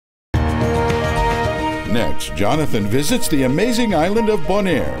next, Jonathan visits the amazing island of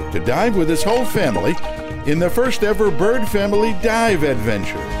Bonaire to dive with his whole family in the first ever bird family dive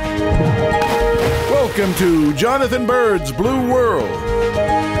adventure. Welcome to Jonathan Bird's Blue World.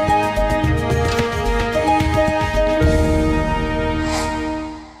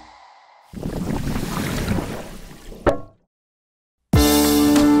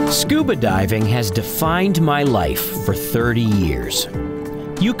 Scuba diving has defined my life for 30 years.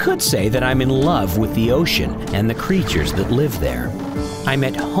 You could say that I'm in love with the ocean and the creatures that live there. I'm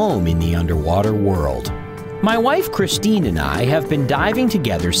at home in the underwater world. My wife Christine and I have been diving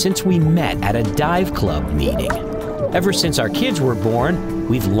together since we met at a dive club meeting. Ever since our kids were born,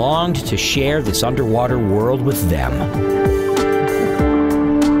 we've longed to share this underwater world with them.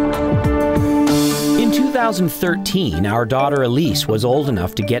 In 2013, our daughter Elise was old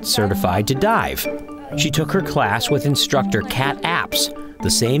enough to get certified to dive. She took her class with instructor Kat Apps, the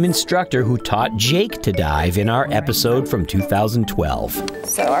same instructor who taught Jake to dive in our episode from 2012.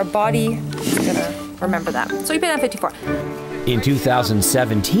 So our body is gonna remember that. So we've been at 54. In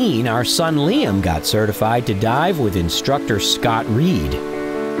 2017, our son Liam got certified to dive with instructor Scott Reed.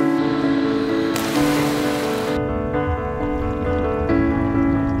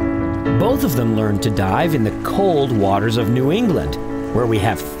 Both of them learned to dive in the cold waters of New England, where we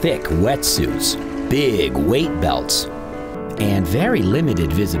have thick wetsuits, big weight belts, and very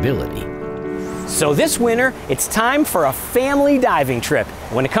limited visibility. So this winter, it's time for a family diving trip.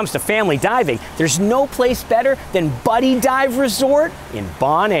 When it comes to family diving, there's no place better than Buddy Dive Resort in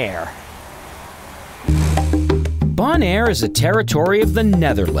Bonaire. Bonaire is a territory of the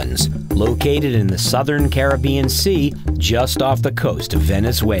Netherlands, located in the southern Caribbean Sea, just off the coast of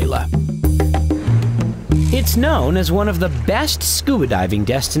Venezuela. It's known as one of the best scuba diving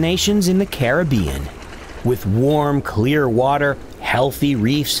destinations in the Caribbean. With warm, clear water, healthy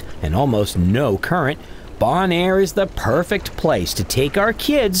reefs, and almost no current, Bonaire is the perfect place to take our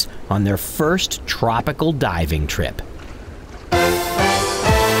kids on their first tropical diving trip.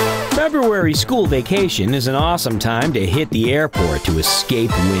 February school vacation is an awesome time to hit the airport to escape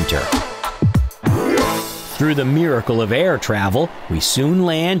winter. Through the miracle of air travel, we soon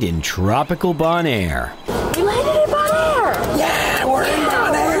land in tropical Bonaire. We landed in Bonaire! Yeah, we're in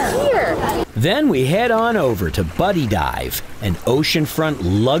Bonaire! We're here! Then we head on over to Buddy Dive, an oceanfront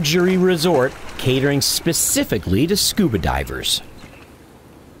luxury resort catering specifically to scuba divers.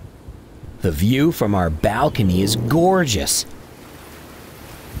 The view from our balcony is gorgeous.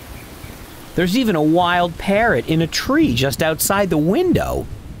 There's even a wild parrot in a tree just outside the window.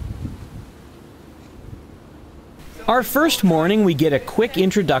 Our first morning, we get a quick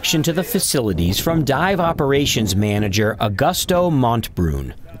introduction to the facilities from Dive Operations Manager Augusto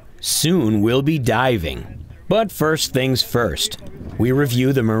Montbrun. Soon we'll be diving. But first things first, we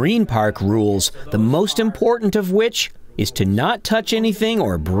review the marine park rules, the most important of which is to not touch anything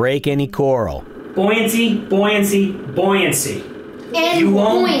or break any coral. Buoyancy, buoyancy, buoyancy. And you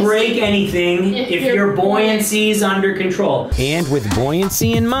won't buoyancy. break anything if your buoyancy is under control. And with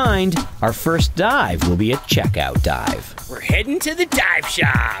buoyancy in mind, our first dive will be a checkout dive. We're heading to the dive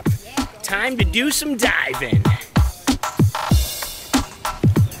shop. Time to do some diving.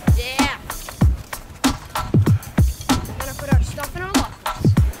 Yeah. Gonna put our stuff in our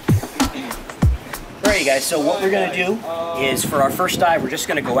lockers. All right, you guys, so what we're gonna do is for our first dive, we're just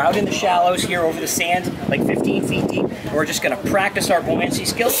gonna go out in the shallows here over the sand, like 15 feet deep. And we're just gonna practice our buoyancy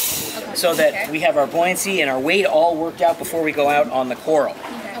skills so that we have our buoyancy and our weight all worked out before we go out on the coral.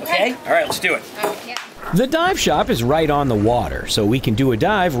 Okay? All right, let's do it. Yeah. The dive shop is right on the water, so we can do a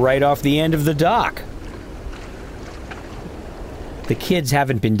dive right off the end of the dock. The kids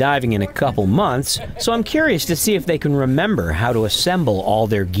haven't been diving in a couple months, so I'm curious to see if they can remember how to assemble all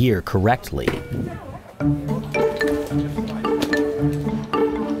their gear correctly.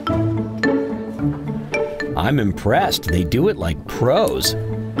 I'm impressed. They do it like pros.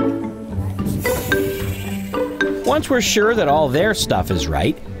 Once we're sure that all their stuff is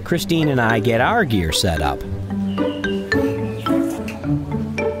right, Christine and I get our gear set up.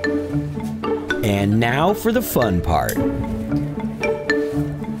 And now for the fun part.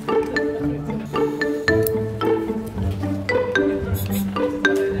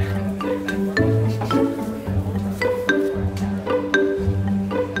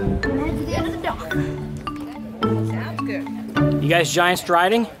 You guys giant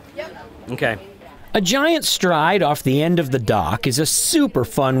striding? Yep. Okay. A giant stride off the end of the dock is a super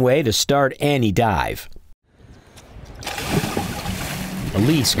fun way to start any dive.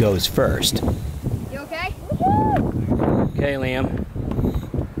 Elise goes first. You okay? Okay, Liam.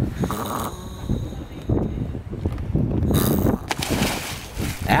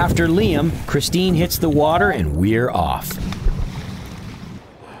 After Liam, Christine hits the water and we're off.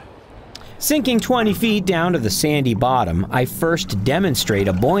 Sinking 20 feet down to the sandy bottom, I first demonstrate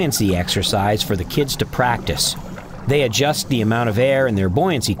a buoyancy exercise for the kids to practice. They adjust the amount of air in their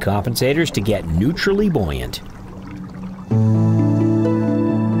buoyancy compensators to get neutrally buoyant.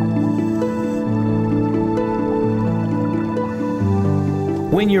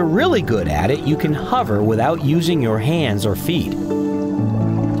 When you're really good at it, you can hover without using your hands or feet.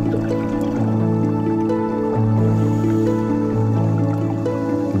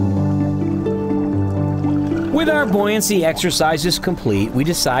 With our buoyancy exercises complete, we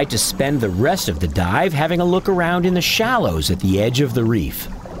decide to spend the rest of the dive having a look around in the shallows at the edge of the reef.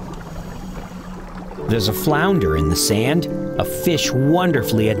 There's a flounder in the sand, a fish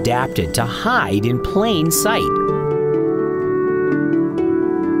wonderfully adapted to hide in plain sight.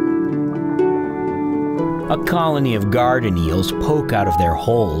 A colony of garden eels poke out of their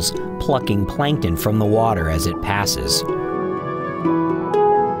holes, plucking plankton from the water as it passes.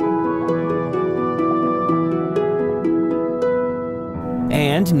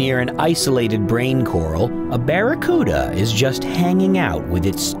 And near an isolated brain coral, a barracuda is just hanging out with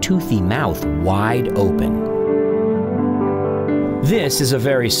its toothy mouth wide open. This is a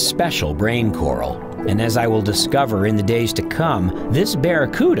very special brain coral, and as I will discover in the days to come, this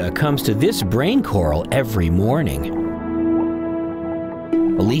barracuda comes to this brain coral every morning.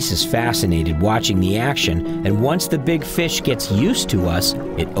 Elise is fascinated watching the action, and once the big fish gets used to us,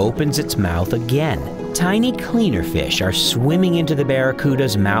 it opens its mouth again. Tiny cleaner fish are swimming into the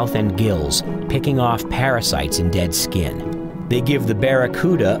barracuda's mouth and gills, picking off parasites in dead skin. They give the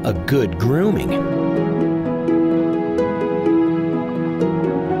barracuda a good grooming.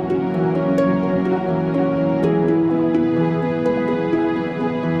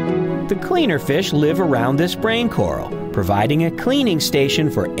 The cleaner fish live around this brain coral, providing a cleaning station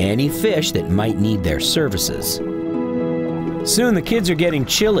for any fish that might need their services. Soon the kids are getting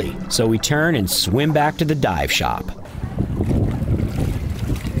chilly, so we turn and swim back to the dive shop.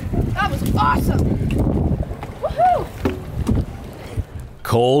 That was awesome! Woohoo!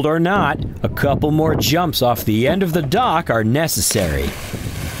 Cold or not, a couple more jumps off the end of the dock are necessary.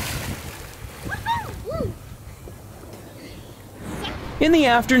 In the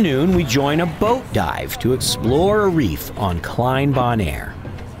afternoon, we join a boat dive to explore a reef on Klein Bonaire.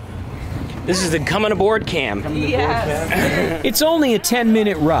 This is the coming aboard cam. Yes. It's only a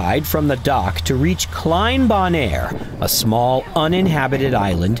 10-minute ride from the dock to reach Klein Bonaire, a small uninhabited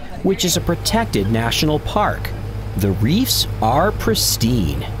island which is a protected national park. The reefs are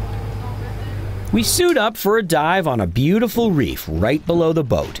pristine. We suit up for a dive on a beautiful reef right below the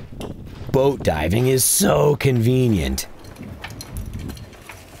boat. Boat diving is so convenient.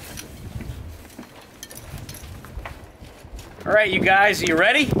 All right, you guys, are you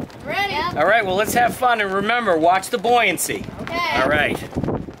ready? Ready? Yep. All right, well, let's have fun, and remember, watch the buoyancy. Okay. All right.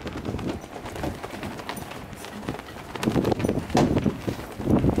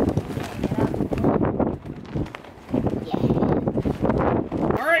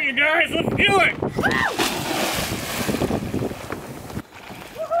 All right, you guys, let's do it.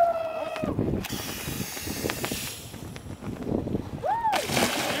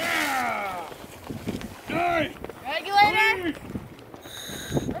 Regulator?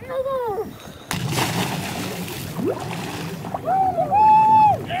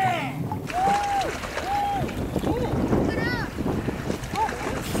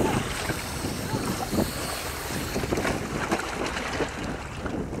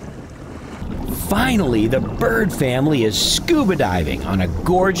 Finally, the bird family is scuba diving on a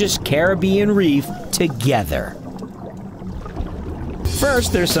gorgeous Caribbean reef together.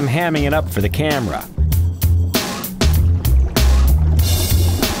 First, there's some hamming it up for the camera.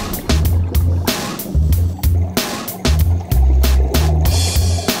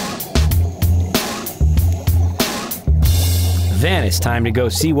 Then it's time to go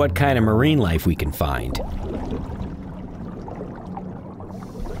see what kind of marine life we can find.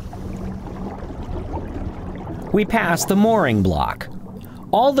 We pass the mooring block.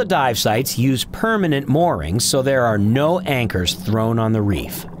 All the dive sites use permanent moorings, so there are no anchors thrown on the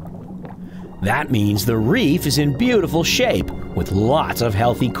reef. That means the reef is in beautiful shape, with lots of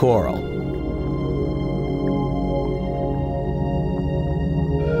healthy coral.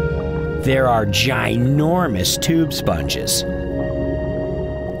 There are ginormous tube sponges.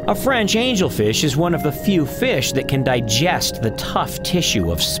 A French angelfish is one of the few fish that can digest the tough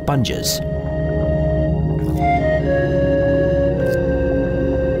tissue of sponges.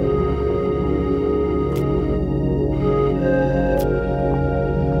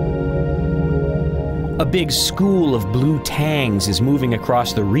 A big school of blue tangs is moving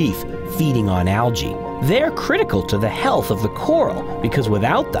across the reef, feeding on algae. They're critical to the health of the coral because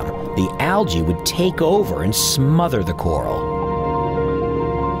without them, the algae would take over and smother the coral.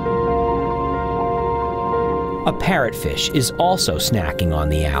 A parrotfish is also snacking on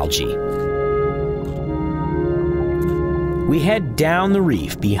the algae. We head down the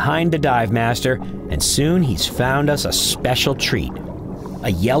reef behind the dive master, and soon he's found us a special treat. A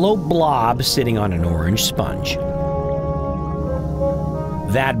yellow blob sitting on an orange sponge.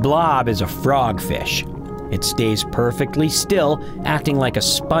 That blob is a frogfish. It stays perfectly still, acting like a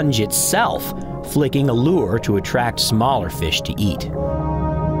sponge itself, flicking a lure to attract smaller fish to eat.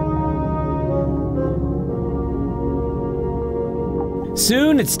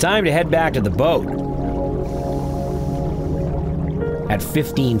 Soon it's time to head back to the boat. At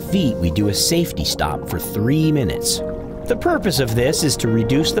 15 feet, we do a safety stop for 3 minutes. The purpose of this is to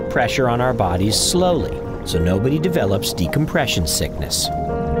reduce the pressure on our bodies slowly, so nobody develops decompression sickness.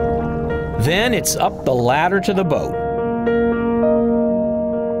 Then it's up the ladder to the boat.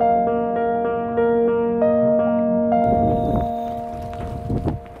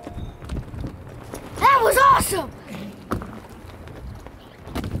 That was awesome!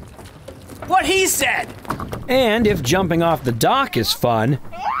 What he said! And if jumping off the dock is fun,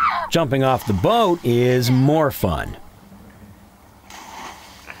 jumping off the boat is more fun.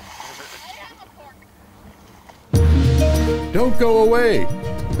 Don't go away.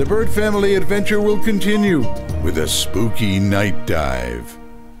 The bird family adventure will continue with a spooky night dive.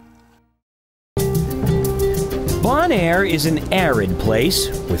 Bonaire is an arid place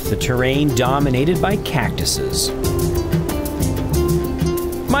with the terrain dominated by cactuses.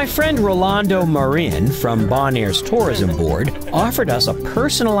 My friend Rolando Marin from Bonaire's tourism board offered us a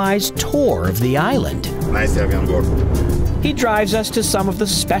personalized tour of the island. Nice to have you on board. He drives us to some of the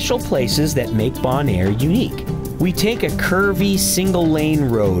special places that make Bonaire unique. We take a curvy, single-lane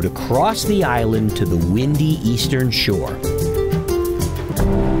road across the island to the windy eastern shore,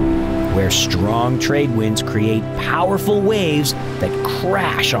 where strong trade winds create powerful waves that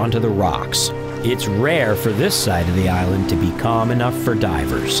crash onto the rocks. It's rare for this side of the island to be calm enough for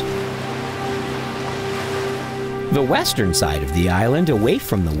divers. The western side of the island, away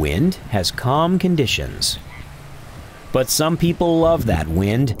from the wind, has calm conditions. But some people love that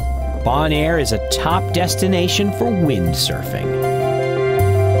wind. Bonaire is a top destination for windsurfing.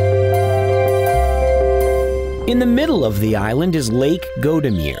 In the middle of the island is Lake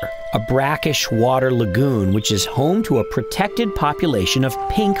Godemere, a brackish water lagoon which is home to a protected population of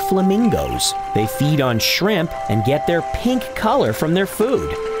pink flamingos. They feed on shrimp and get their pink color from their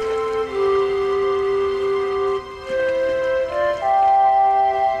food.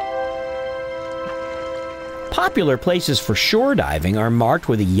 Popular places for shore diving are marked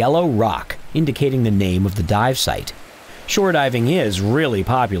with a yellow rock, indicating the name of the dive site. Shore diving is really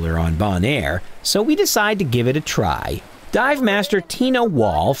popular on Bonaire, so we decide to give it a try. Dive master Tina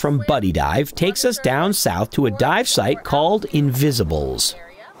Wall from Buddy Dive takes us down south to a dive site called Invisibles.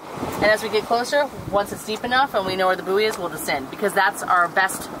 And as we get closer, once it's deep enough and we know where the buoy is, we'll descend, because that's our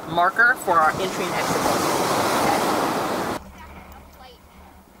best marker for our entry and exit point.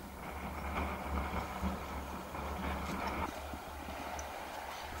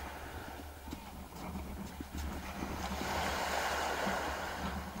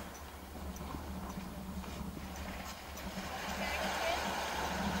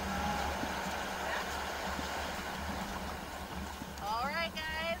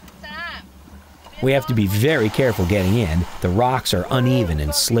 We have to be very careful getting in. The rocks are uneven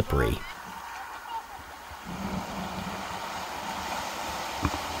and slippery.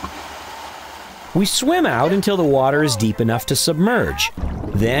 We swim out until the water is deep enough to submerge.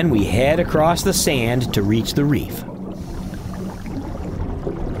 Then we head across the sand to reach the reef.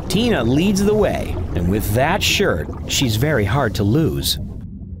 Tina leads the way, and with that shirt, she's very hard to lose.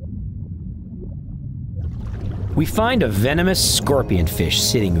 We find a venomous scorpionfish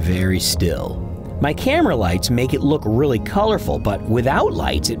sitting very still. My camera lights make it look really colorful, but without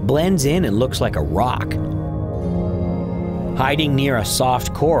lights, it blends in and looks like a rock. Hiding near a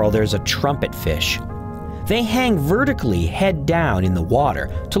soft coral, there's a trumpet fish. They hang vertically, head down in the water,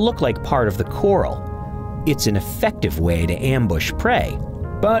 to look like part of the coral. It's an effective way to ambush prey.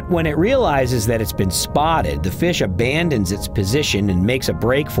 But when it realizes that it's been spotted, the fish abandons its position and makes a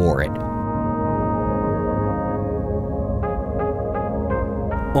break for it.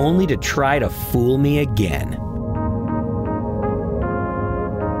 Only to try to fool me again.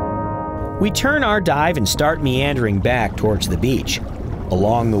 We turn our dive and start meandering back towards the beach.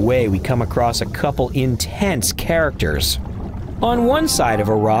 Along the way, we come across a couple intense characters. On one side of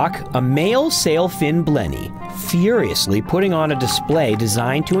a rock, a male sailfin blenny, furiously putting on a display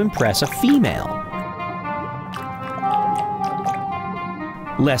designed to impress a female.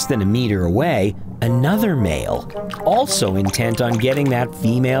 Less than a meter away, another male, also intent on getting that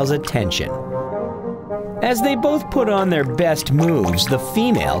female's attention. As they both put on their best moves, the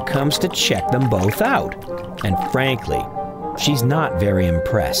female comes to check them both out. And frankly, she's not very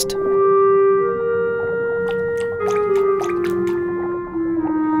impressed.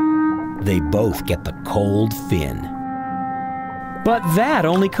 They both get the cold fin. But that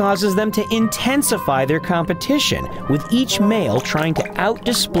only causes them to intensify their competition, with each male trying to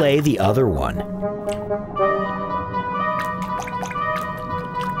out-display the other one.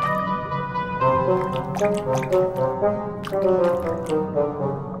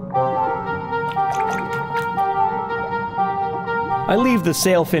 I leave the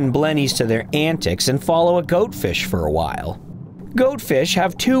sailfin blennies to their antics and follow a goatfish for a while. Goatfish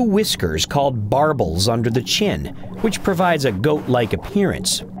have two whiskers called barbels under the chin, which provides a goat-like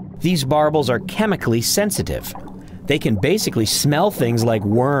appearance. These barbels are chemically sensitive. They can basically smell things like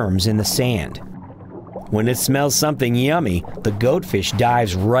worms in the sand. When it smells something yummy, the goatfish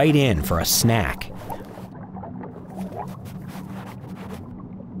dives right in for a snack.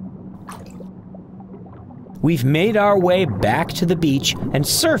 We've made our way back to the beach and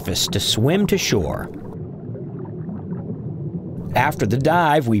surfaced to swim to shore. After the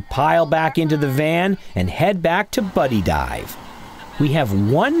dive, we pile back into the van and head back to Buddy Dive. We have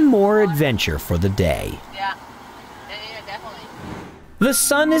one more adventure for the day. Yeah, definitely. The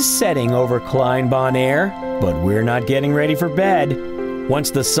sun is setting over Klein Bonaire, but we're not getting ready for bed.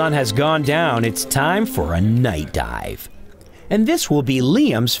 Once the sun has gone down, it's time for a night dive. And this will be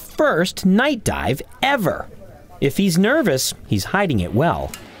Liam's first night dive ever. If he's nervous, he's hiding it well.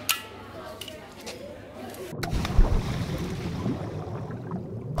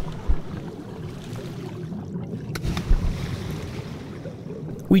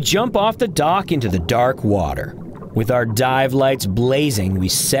 We jump off the dock into the dark water. With our dive lights blazing, we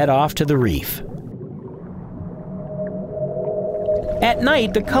set off to the reef. At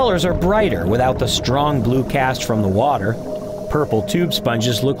night, the colors are brighter without the strong blue cast from the water. Purple tube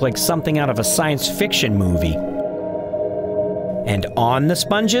sponges look like something out of a science fiction movie. And on the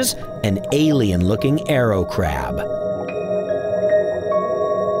sponges, an alien-looking arrow crab.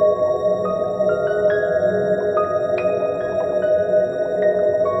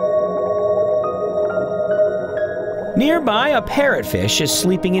 Nearby, a parrotfish is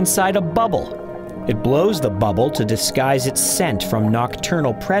sleeping inside a bubble. It blows the bubble to disguise its scent from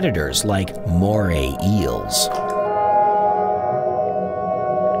nocturnal predators like moray eels.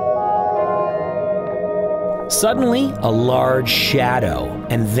 Suddenly, a large shadow,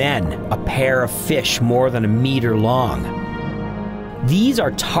 and then a pair of fish more than a meter long. These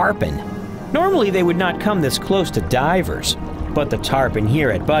are tarpon. Normally, they would not come this close to divers. But the tarpon here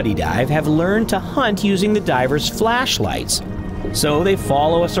at Buddy Dive have learned to hunt using the divers' flashlights. So they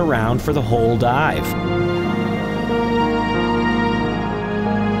follow us around for the whole dive.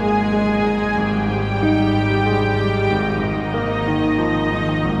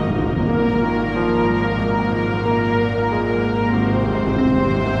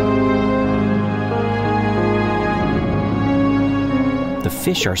 The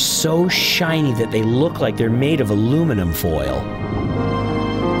fish are so shiny that they look like they're made of aluminum foil.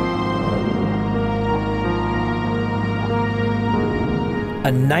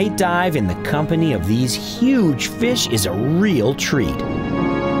 A night dive in the company of these huge fish is a real treat.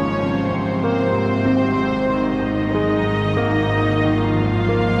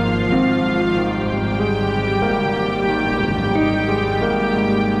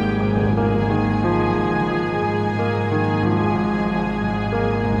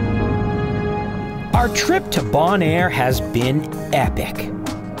 Our trip to Bonaire has been epic.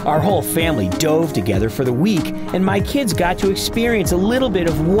 Our whole family dove together for the week, and my kids got to experience a little bit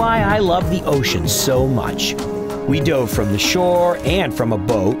of why I love the ocean so much. We dove from the shore and from a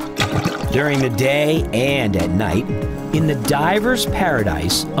boat, during the day and at night, in the diver's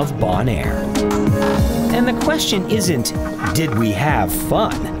paradise of Bonaire. And the question isn't, did we have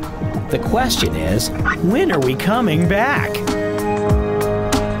fun? The question is, when are we coming back?